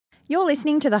You're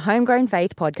listening to the Homegrown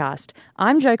Faith podcast.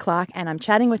 I'm Jo Clark, and I'm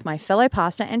chatting with my fellow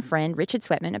pastor and friend Richard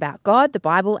Sweatman about God, the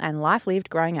Bible, and life lived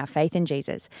growing our faith in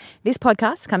Jesus. This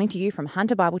podcast is coming to you from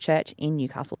Hunter Bible Church in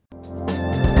Newcastle.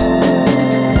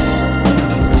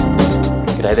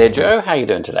 G'day there, Jo. How are you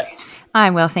doing today?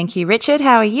 I'm well, thank you. Richard,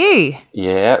 how are you?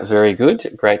 Yeah, very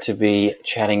good. Great to be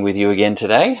chatting with you again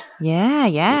today.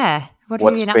 Yeah. What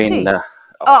have you been up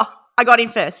to? I got in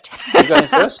first. You got in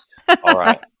first? All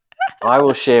right. I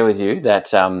will share with you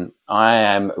that I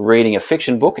am reading a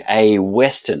fiction book, a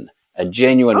Western, a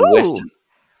genuine Western.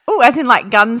 Oh, as in like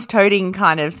guns toting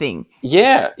kind of thing.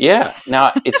 Yeah.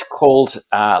 Now, it's called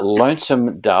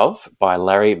Lonesome Dove by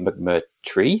Larry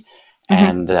McMurtry,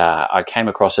 and I came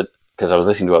across it because I was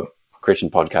listening to a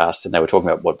Christian podcast and they were talking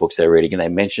about what books they're reading and they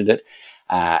mentioned it.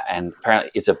 And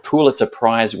apparently it's a Pulitzer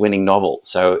Prize winning novel.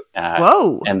 So,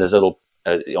 whoa. And there's a little,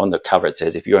 on the cover it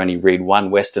says, if you only read one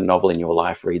Western novel in your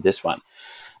life, read this one.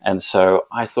 And so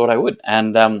I thought I would.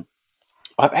 And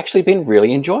I've actually been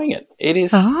really enjoying it. It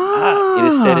is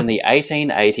set in the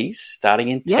 1880s, starting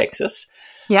in Texas.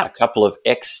 Yep. A couple of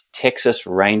ex-Texas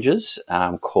Rangers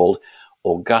called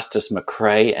Augustus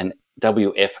McCrae and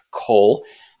W.F. Cole,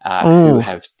 who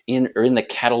are in the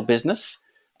cattle business,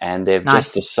 and they've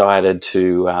just decided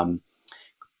to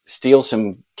steal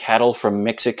some cattle from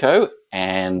Mexico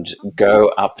and go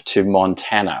up to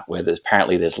Montana, where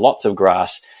there's lots of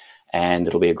grass, and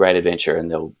it'll be a great adventure, and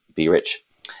they'll be rich.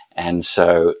 And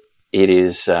so it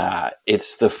is.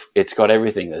 It's got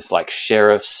everything. There's like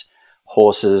sheriffs,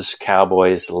 horses,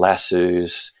 cowboys,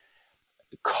 lassos,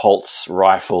 Colts,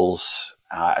 rifles.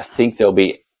 I think there'll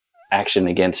be action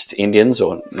against Indians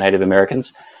or Native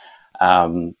Americans,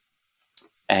 but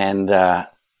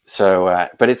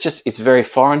it's very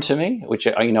foreign to me, which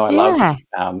I love.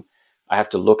 I have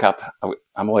to look up.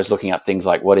 I'm always looking up things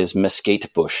like what is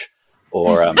mesquite bush,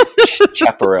 or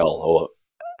chaparral, or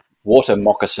water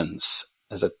moccasins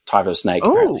as a type of snake.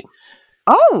 Apparently.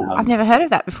 I've never heard of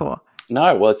that before.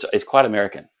 No, well, it's quite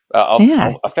American.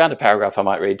 I found a paragraph I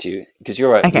might read to you because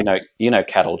you know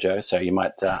cattle, Jo, so you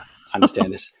might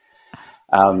understand this.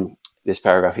 This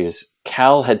paragraph is: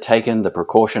 Cal had taken the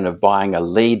precaution of buying a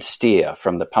lead steer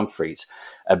from the Pumphreys,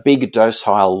 a big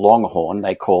docile longhorn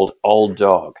they called Old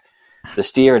Dog. The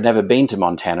steer had never been to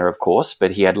Montana, of course,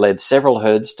 but he had led several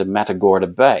herds to Matagorda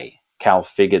Bay. Cal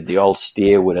figured the old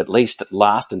steer would at least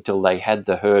last until they had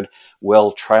the herd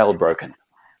well trail broken.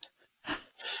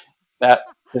 Now,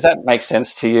 does that make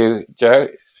sense to you, Jo?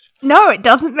 No, it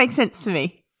doesn't make sense to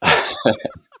me.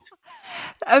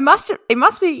 It must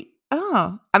be.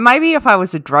 Oh, maybe if I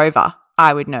was a drover,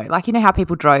 I would know. Like, you know how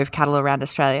people drove cattle around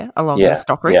Australia along the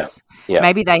stock routes? Yeah.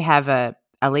 Maybe they have a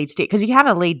lead steer, because you have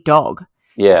a lead dog,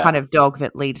 kind of dog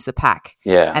that leads the pack.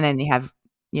 Yeah. And then you have,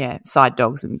 side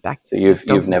dogs and back. So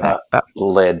you've never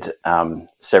led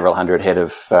several hundred head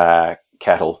of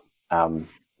cattle.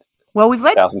 Well, we've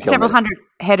led several hundred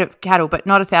head of cattle, but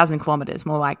not 1,000 kilometres,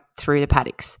 more like through the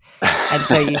paddocks. And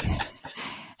so you...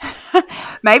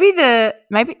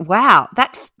 wow,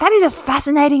 that is a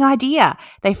fascinating idea.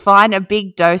 They find a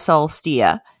big docile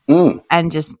steer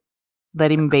and just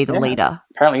let him be the leader.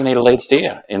 Apparently you need a lead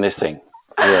steer in this thing.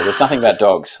 Yeah, there's nothing about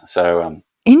dogs. So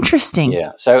interesting.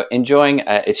 Yeah, so enjoying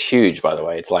it's huge, by the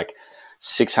way. It's like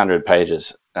 600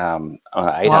 pages,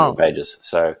 800 pages.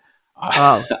 So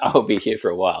I'll be here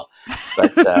for a while.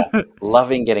 But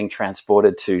loving getting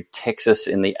transported to Texas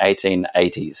in the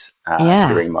 1880s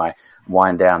during my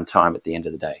wind down time at the end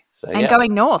of the day. So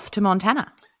going north to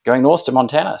Montana.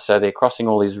 So they're crossing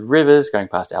all these rivers, going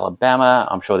past Alabama.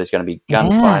 I'm sure there's going to be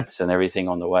gunfights and everything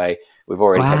on the way. We've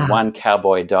already had one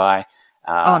cowboy die.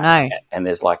 And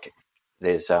there's about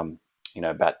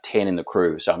 10 in the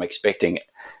crew. So I'm expecting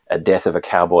a death of a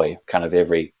cowboy kind of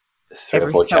every 3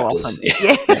 or 4 chapters. Often.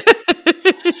 Yeah.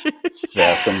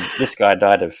 So this guy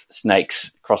died of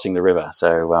snakes crossing the river.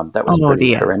 So that was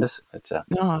pretty horrendous. But,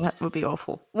 that would be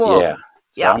awful. Whoa. Yeah.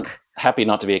 So I'm happy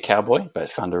not to be a cowboy,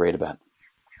 but fun to read about.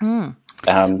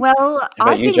 Well,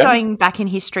 I've been going back in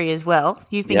history as well.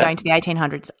 You've been going to the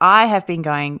 1800s. I have been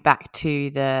going back to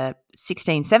the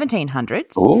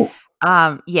 1700s. Ooh.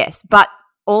 Yes, but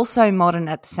also modern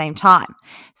at the same time.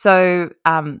 So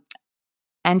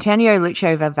Antonio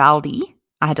Lucio Vivaldi,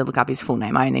 I had to look up his full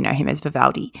name. I only know him as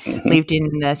Vivaldi, lived in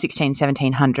the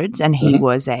 1700s, and he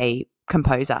was a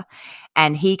composer.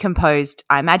 And he composed,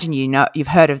 I imagine you've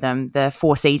heard of them, the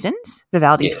Four Seasons,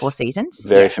 Vivaldi's Four Seasons.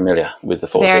 Very familiar with the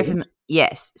Four Seasons.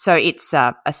 Yes. So it's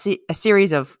a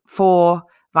series of 4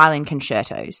 violin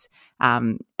concertos,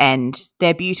 and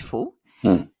they're beautiful.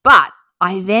 But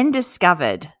I then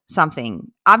discovered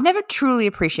something. I've never truly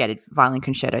appreciated violin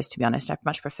concertos, to be honest. I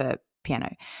much prefer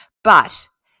piano. But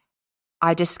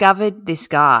I discovered this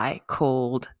guy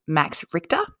called Max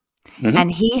Richter,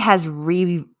 and he has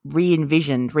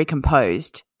re-envisioned,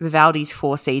 recomposed Vivaldi's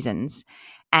Four Seasons,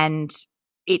 and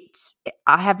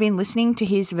I have been listening to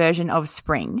his version of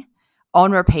Spring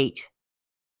on repeat.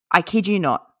 I kid you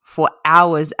not, for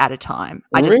hours at a time.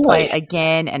 I just play it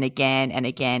again and again and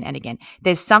again and again.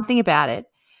 There's something about it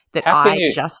that I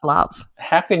just love.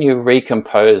 How can you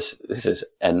recompose? This is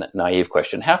a naive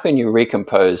question. How can you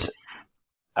recompose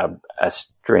a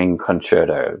string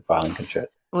concerto, violin concerto?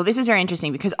 Well, this is very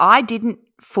interesting because I didn't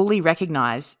fully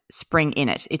recognize Spring in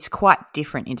it. It's quite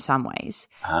different in some ways.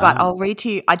 But I'll read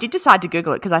to you. I did decide to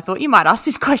Google it because I thought you might ask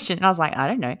this question. And I was like, I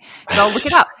don't know. So I'll look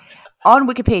it up. On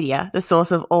Wikipedia, the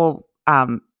source of all,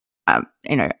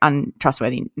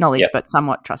 untrustworthy knowledge, but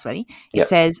somewhat trustworthy, it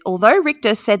says, although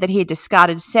Richter said that he had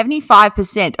discarded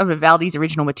 75% of Vivaldi's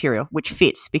original material, which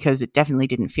fits because it definitely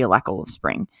didn't feel like all of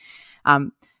Spring,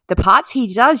 the parts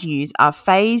he does use are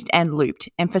phased and looped,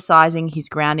 emphasizing his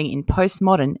grounding in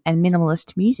postmodern and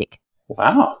minimalist music.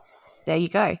 Wow. There you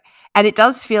go. And it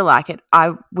does feel like it.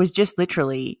 I was just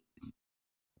literally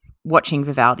watching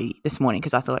Vivaldi this morning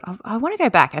because I thought, I want to go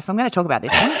back. If I'm going to talk about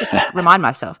this, I want to just remind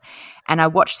myself. And I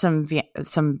watched some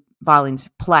violins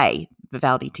play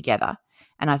Vivaldi together.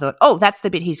 And I thought, oh, that's the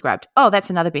bit he's grabbed. Oh, that's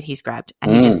another bit he's grabbed.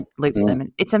 And he just loops them.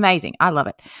 And it's amazing. I love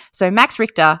it. So Max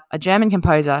Richter, a German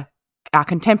composer,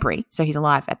 contemporary, so he's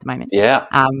alive at the moment. Yeah.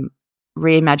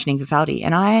 Reimagining Vivaldi,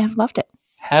 and I have loved it.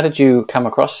 How did you come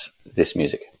across this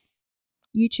music?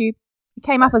 YouTube. It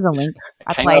came up as a link.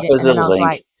 I played it, and then I was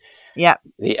like, yeah.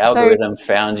 The algorithm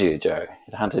found you, Jo.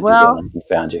 It hunted you down and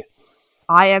found you.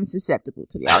 I am susceptible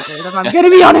to the algorithm, I'm going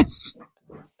to be honest.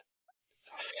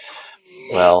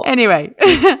 Well, anyway.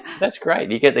 That's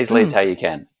great. You get these leads how you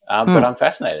can. But I'm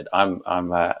fascinated. I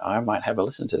might have a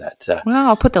listen to that. Well,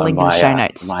 I'll put the link in the show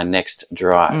notes. My next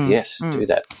drive. Yes, do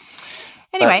that.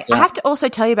 Anyway, I have to also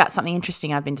tell you about something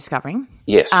interesting I've been discovering.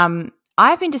 Yes.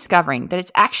 I've been discovering that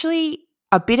it's actually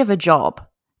a bit of a job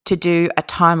to do a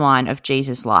timeline of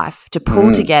Jesus' life, to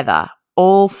pull together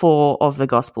all four of the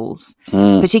Gospels,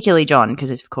 particularly John,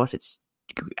 because of course it's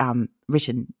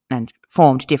written and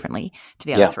formed differently to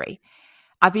the other three.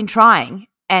 I've been trying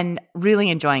and really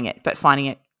enjoying it, but finding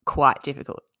it quite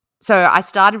difficult. So I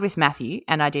started with Matthew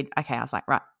and I was like,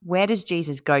 right, where does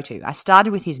Jesus go to? I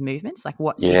started with his movements, like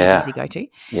what city does he go to?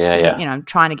 I'm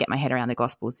trying to get my head around the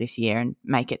Gospels this year and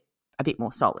make it a bit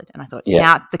more solid. And I thought,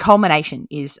 now the culmination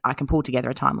is I can pull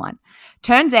together a timeline.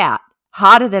 Turns out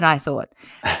harder than I thought.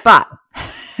 But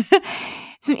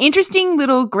some interesting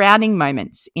little grounding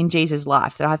moments in Jesus'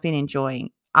 life that I've been enjoying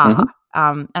are,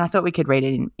 and I thought we could read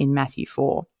it in Matthew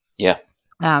 4. Yeah.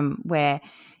 Where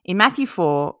in Matthew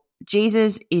 4,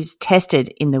 Jesus is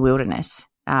tested in the wilderness.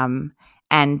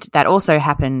 And that also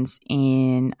happens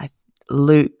in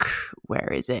Luke.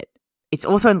 Where is it? It's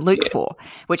also in Luke 4,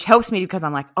 which helps me because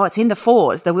I'm like, oh, it's in the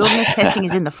 4s. The wilderness testing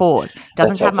is in the 4s.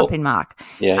 Doesn't come up in Mark.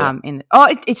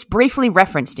 It's briefly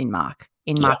referenced in Mark,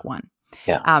 Mark 1.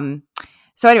 Yeah.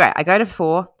 So anyway, I go to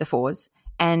the 4s,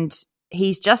 and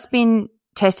he's just been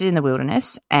tested in the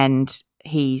wilderness, and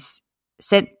he's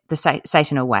sent the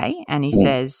Satan away, and he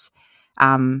says,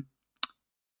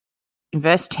 in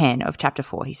verse 10 of chapter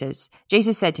 4, he says,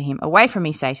 Jesus said to him, away from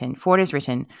me, Satan, for it is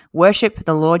written, worship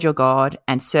the Lord your God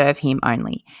and serve him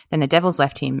only. Then the devils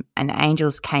left him and the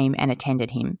angels came and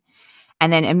attended him.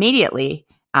 And then immediately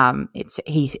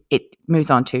it moves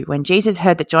on to, when Jesus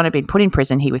heard that John had been put in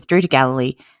prison, he withdrew to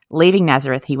Galilee. Leaving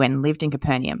Nazareth, he went and lived in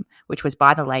Capernaum, which was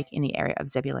by the lake in the area of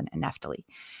Zebulun and Naphtali.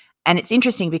 And it's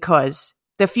interesting because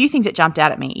the few things that jumped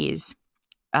out at me is,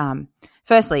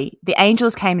 firstly, the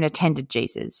angels came and attended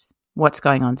Jesus. What's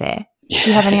going on there? Do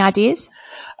you have any ideas?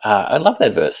 I love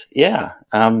that verse. Yeah.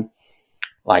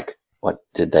 Like, what,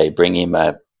 did they bring him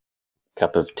a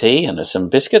cup of tea and some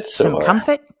biscuits? Some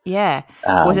comfort? Yeah.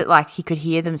 Was it like he could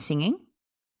hear them singing?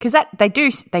 Because they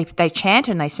chant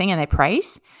and they sing and they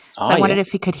praise. So I wondered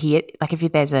if he could hear, like if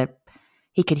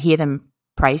he could hear them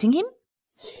praising him.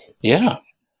 Yeah.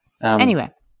 Anyway.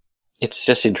 It's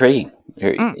just intriguing.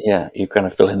 Yeah, you kind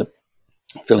of fill in the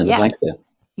blanks there.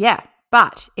 Yeah.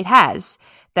 But it has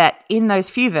that in those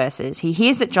few verses, he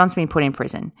hears that John's been put in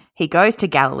prison. He goes to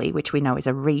Galilee, which we know is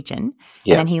a region,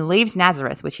 and then he leaves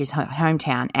Nazareth, which is his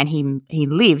hometown, and he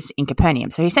lives in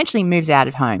Capernaum. So he essentially moves out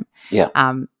of home. Yeah.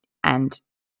 And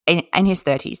in his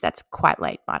 30s, that's quite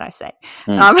late, might I say.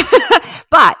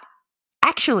 But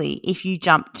actually, if you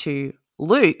jump to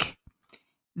Luke,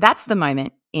 that's the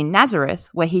moment in Nazareth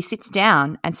where he sits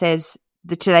down and says,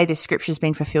 today this scripture has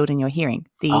been fulfilled in your hearing.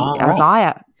 The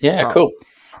Isaiah scroll. Cool.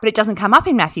 but it doesn't come up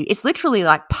in Matthew. It's literally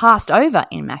like passed over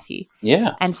in Matthew.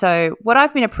 Yeah. And so what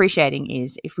I've been appreciating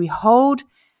is if we hold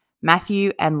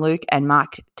Matthew and Luke and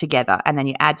Mark together and then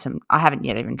you add some – I haven't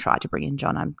yet even tried to bring in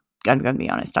John. I'm going to be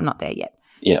honest. I'm not there yet.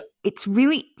 Yeah. It's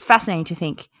really fascinating to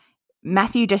think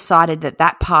Matthew decided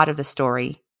that part of the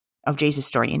story of Jesus'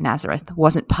 story in Nazareth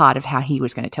wasn't part of how he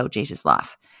was going to tell Jesus'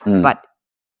 life. But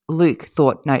Luke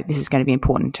thought, no, this is going to be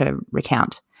important to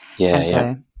recount. Yeah, and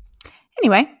so,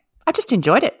 anyway, I just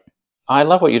enjoyed it. I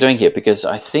love what you're doing here because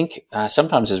I think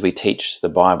sometimes as we teach the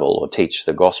Bible or teach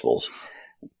the Gospels,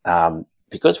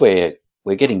 because we're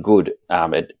getting good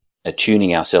at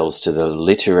attuning ourselves to the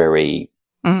literary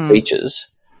features,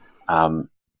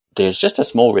 there's just a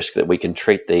small risk that we can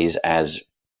treat these as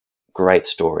great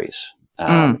stories,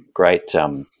 great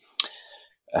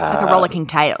like a rollicking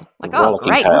tale. Like, oh,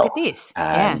 great, look at this.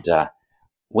 And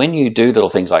when you do little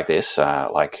things like this,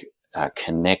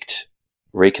 connect,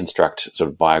 reconstruct sort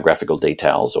of biographical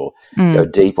details or go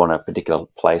deep on a particular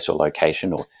place or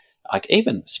location or like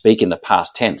even speak in the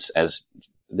past tense as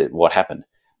what happened,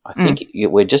 I think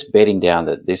we're just betting down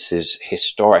that this is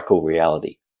historical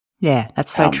reality. Yeah,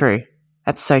 that's so true.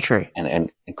 That's so true. And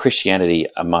Christianity,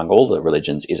 among all the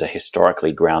religions, is a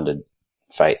historically grounded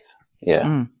faith.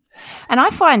 Yeah. And I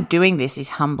find doing this is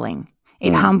humbling.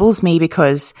 It humbles me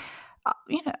because,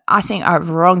 I think I have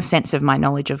a wrong sense of my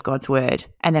knowledge of God's word.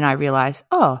 And then I realize,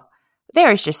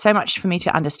 there is just so much for me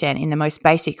to understand in the most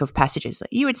basic of passages.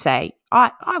 You would say,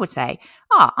 I would say,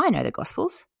 I know the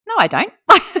Gospels. No, I don't.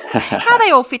 How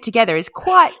they all fit together is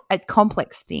quite a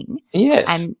complex thing. Yes.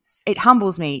 And it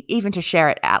humbles me even to share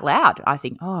it out loud. I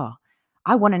think,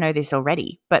 I want to know this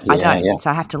already, but I don't,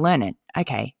 so I have to learn it.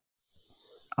 Okay.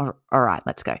 All right,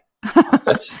 let's go.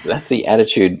 That's the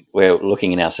attitude we're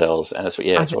looking in ourselves, and that's what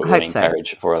we want to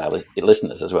encourage for our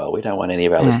listeners as well. We don't want any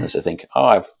of our listeners to think,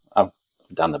 I've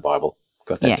done the Bible,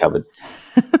 got that covered.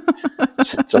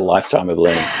 It's a lifetime of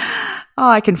learning.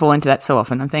 I can fall into that so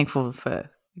often. I'm thankful for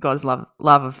God's love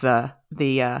of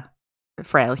the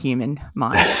frail human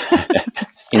mind.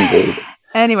 Indeed.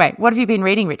 Anyway, what have you been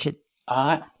reading, Richard?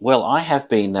 Well, I have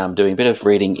been doing a bit of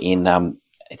reading in.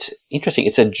 It's interesting.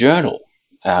 It's a journal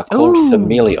called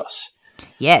Familios.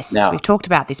 Yes, we've talked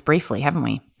about this briefly, haven't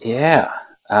we? Yeah.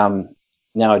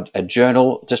 Now, a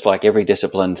journal, just like every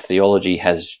discipline, theology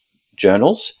has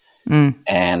journals.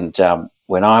 And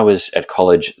when I was at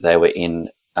college, they were in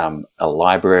a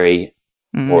library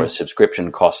or a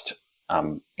subscription cost,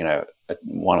 $100 or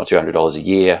 $200 a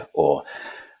year, or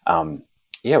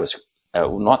it was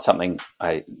not something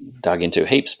I dug into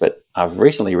heaps. But I've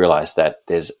recently realized that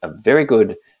there's a very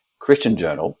good Christian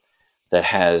journal that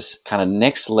has kind of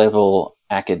next level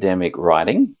academic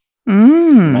writing.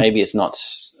 Maybe it's not.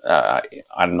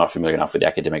 I'm not familiar enough with the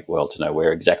academic world to know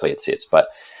where exactly it sits, but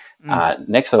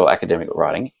next level academic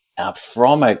writing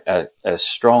from a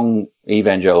strong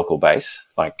evangelical base,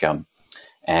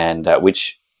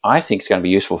 which I think is going to be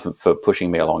useful for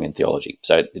pushing me along in theology.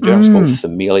 So the journal is called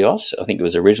Familios. I think it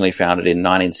was originally founded in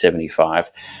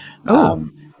 1975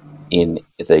 in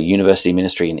the university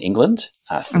ministry in England.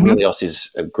 Familios is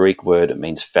a Greek word. It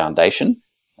means foundation.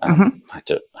 I had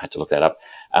to look that up.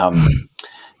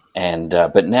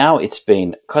 But now it's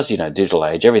been, because, digital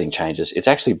age, everything changes. It's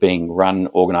actually being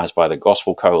organized by the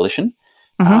Gospel Coalition,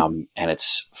 and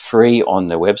it's free on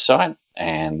the website.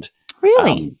 And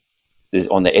really,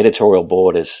 on the editorial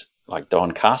board is like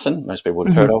Don Carson, most people would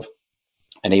have heard of,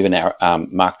 and even our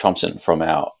Mark Thompson from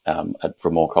our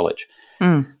from Moore College.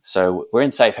 So we're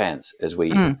in safe hands as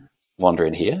we wander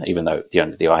in here, even though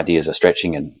the ideas are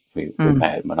stretching and we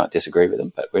may not disagree with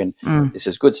them. But this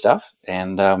is good stuff,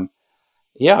 and I've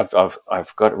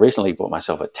recently bought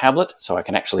myself a tablet so I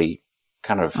can actually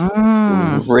kind of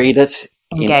read it,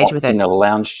 engage with it in a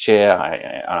lounge chair.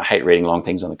 I hate reading long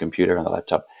things on the computer and the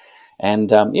laptop.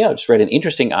 And I just read an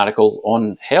interesting article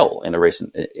on hell in a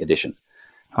recent edition.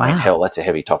 Wow. I mean, hell, that's a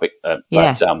heavy topic. But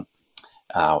why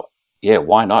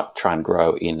not try and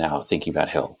grow in our thinking about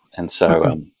hell? And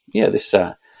so, this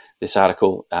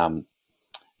article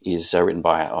is written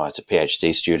by it's a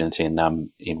PhD student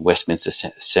in Westminster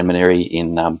Seminary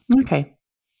in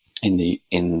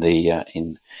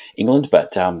England.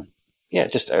 But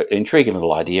just an intriguing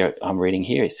little idea I'm reading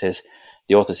here. It says,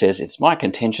 the author says, it's my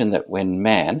contention that when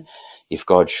man, if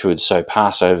God should so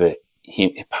pass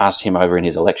him over in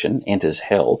his election, enters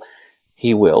hell,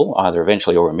 he will, either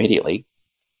eventually or immediately,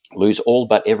 lose all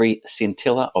but every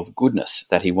scintilla of goodness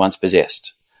that he once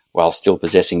possessed, while still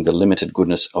possessing the limited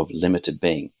goodness of limited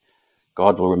being.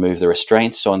 God will remove the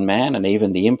restraints on man, and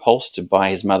even the impulse to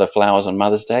buy his mother flowers on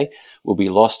Mother's Day will be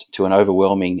lost to an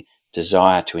overwhelming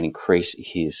desire to increase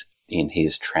in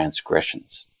his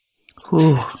transgressions.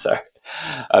 So,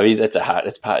 I mean, it's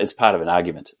part of an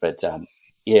argument. But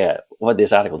what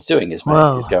this article is doing is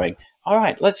going, all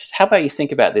right, how about you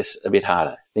think about this a bit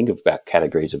harder? Think about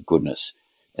categories of goodness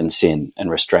and sin and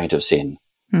restraint of sin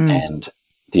and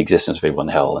the existence of people in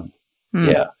hell. And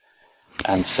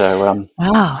and so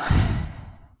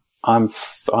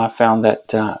I found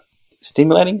that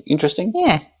stimulating, interesting.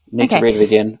 Yeah. Need to read it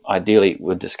again. Ideally,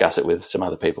 would discuss it with some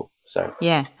other people. So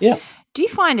yeah. Do you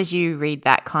find as you read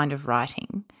that kind of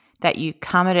writing that you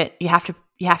come at it, you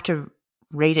have to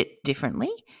read it differently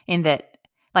in that,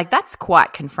 like, that's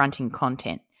quite confronting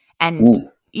content, and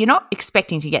you're not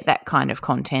expecting to get that kind of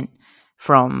content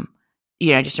from,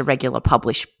 just a regular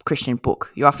published Christian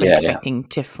book. You're often expecting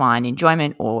to find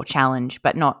enjoyment or challenge,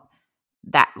 but not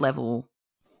that level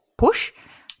push.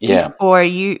 How do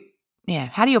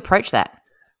you approach that?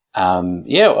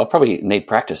 I'll probably need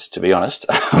practice, to be honest.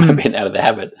 I'm a bit out of the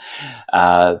habit.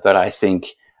 But I think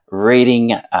reading,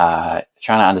 trying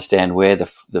to understand where the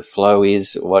flow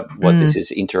is, what this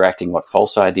is interacting, what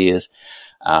false ideas,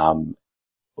 and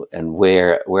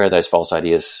where are those false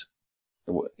ideas,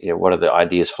 what are the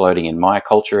ideas floating in my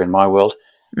culture, in my world?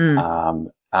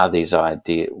 Are these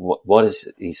ideas, what is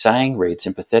he saying? Read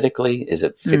sympathetically. Is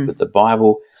it fit with the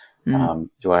Bible?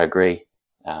 Do I agree?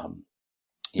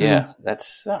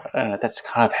 That's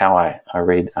kind of how I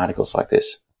read articles like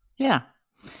this. Yeah.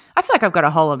 I feel like I've got a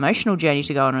whole emotional journey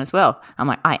to go on as well. I'm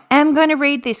like, I am going to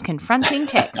read this confronting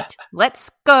text.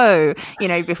 Let's go,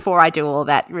 before I do all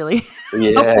that really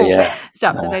stuff.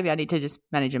 So maybe I need to just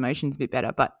manage emotions a bit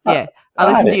better. But I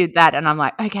listen to that and I'm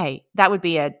like, okay, that would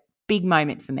be a big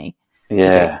moment for me.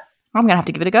 Yeah. I'm going to have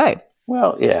to give it a go.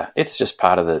 Well, it's just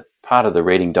part of the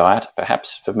reading diet,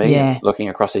 perhaps, for me, looking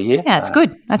across a year. Yeah, it's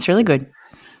good. That's really good.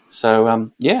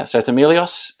 So, so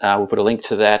Themelios, we'll put a link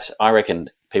to that. I reckon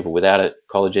people without a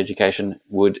college education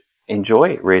would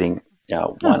enjoy reading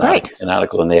an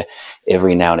article in there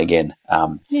every now and again.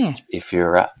 If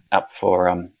you're up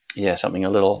for something a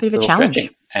little bit of a challenge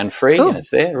stretching and free, and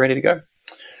it's there, ready to go.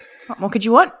 What more could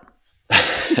you want?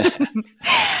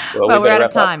 Well, we're out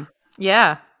of time.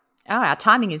 Yeah. Oh, our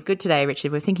timing is good today,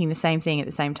 Richard. We're thinking the same thing at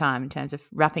the same time in terms of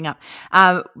wrapping up.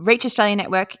 Reach Australia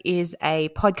Network is a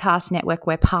podcast network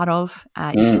we're part of.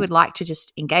 If you would like to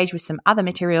just engage with some other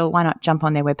material, why not jump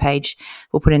on their webpage?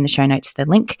 We'll put in the show notes the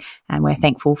link, and we're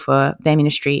thankful for their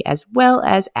ministry as well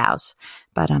as ours.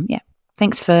 But,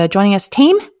 thanks for joining us,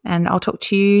 team, and I'll talk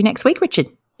to you next week, Richard.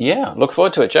 Yeah, look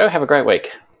forward to it, Joe. Have a great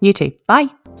week. You too. Bye.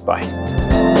 Bye.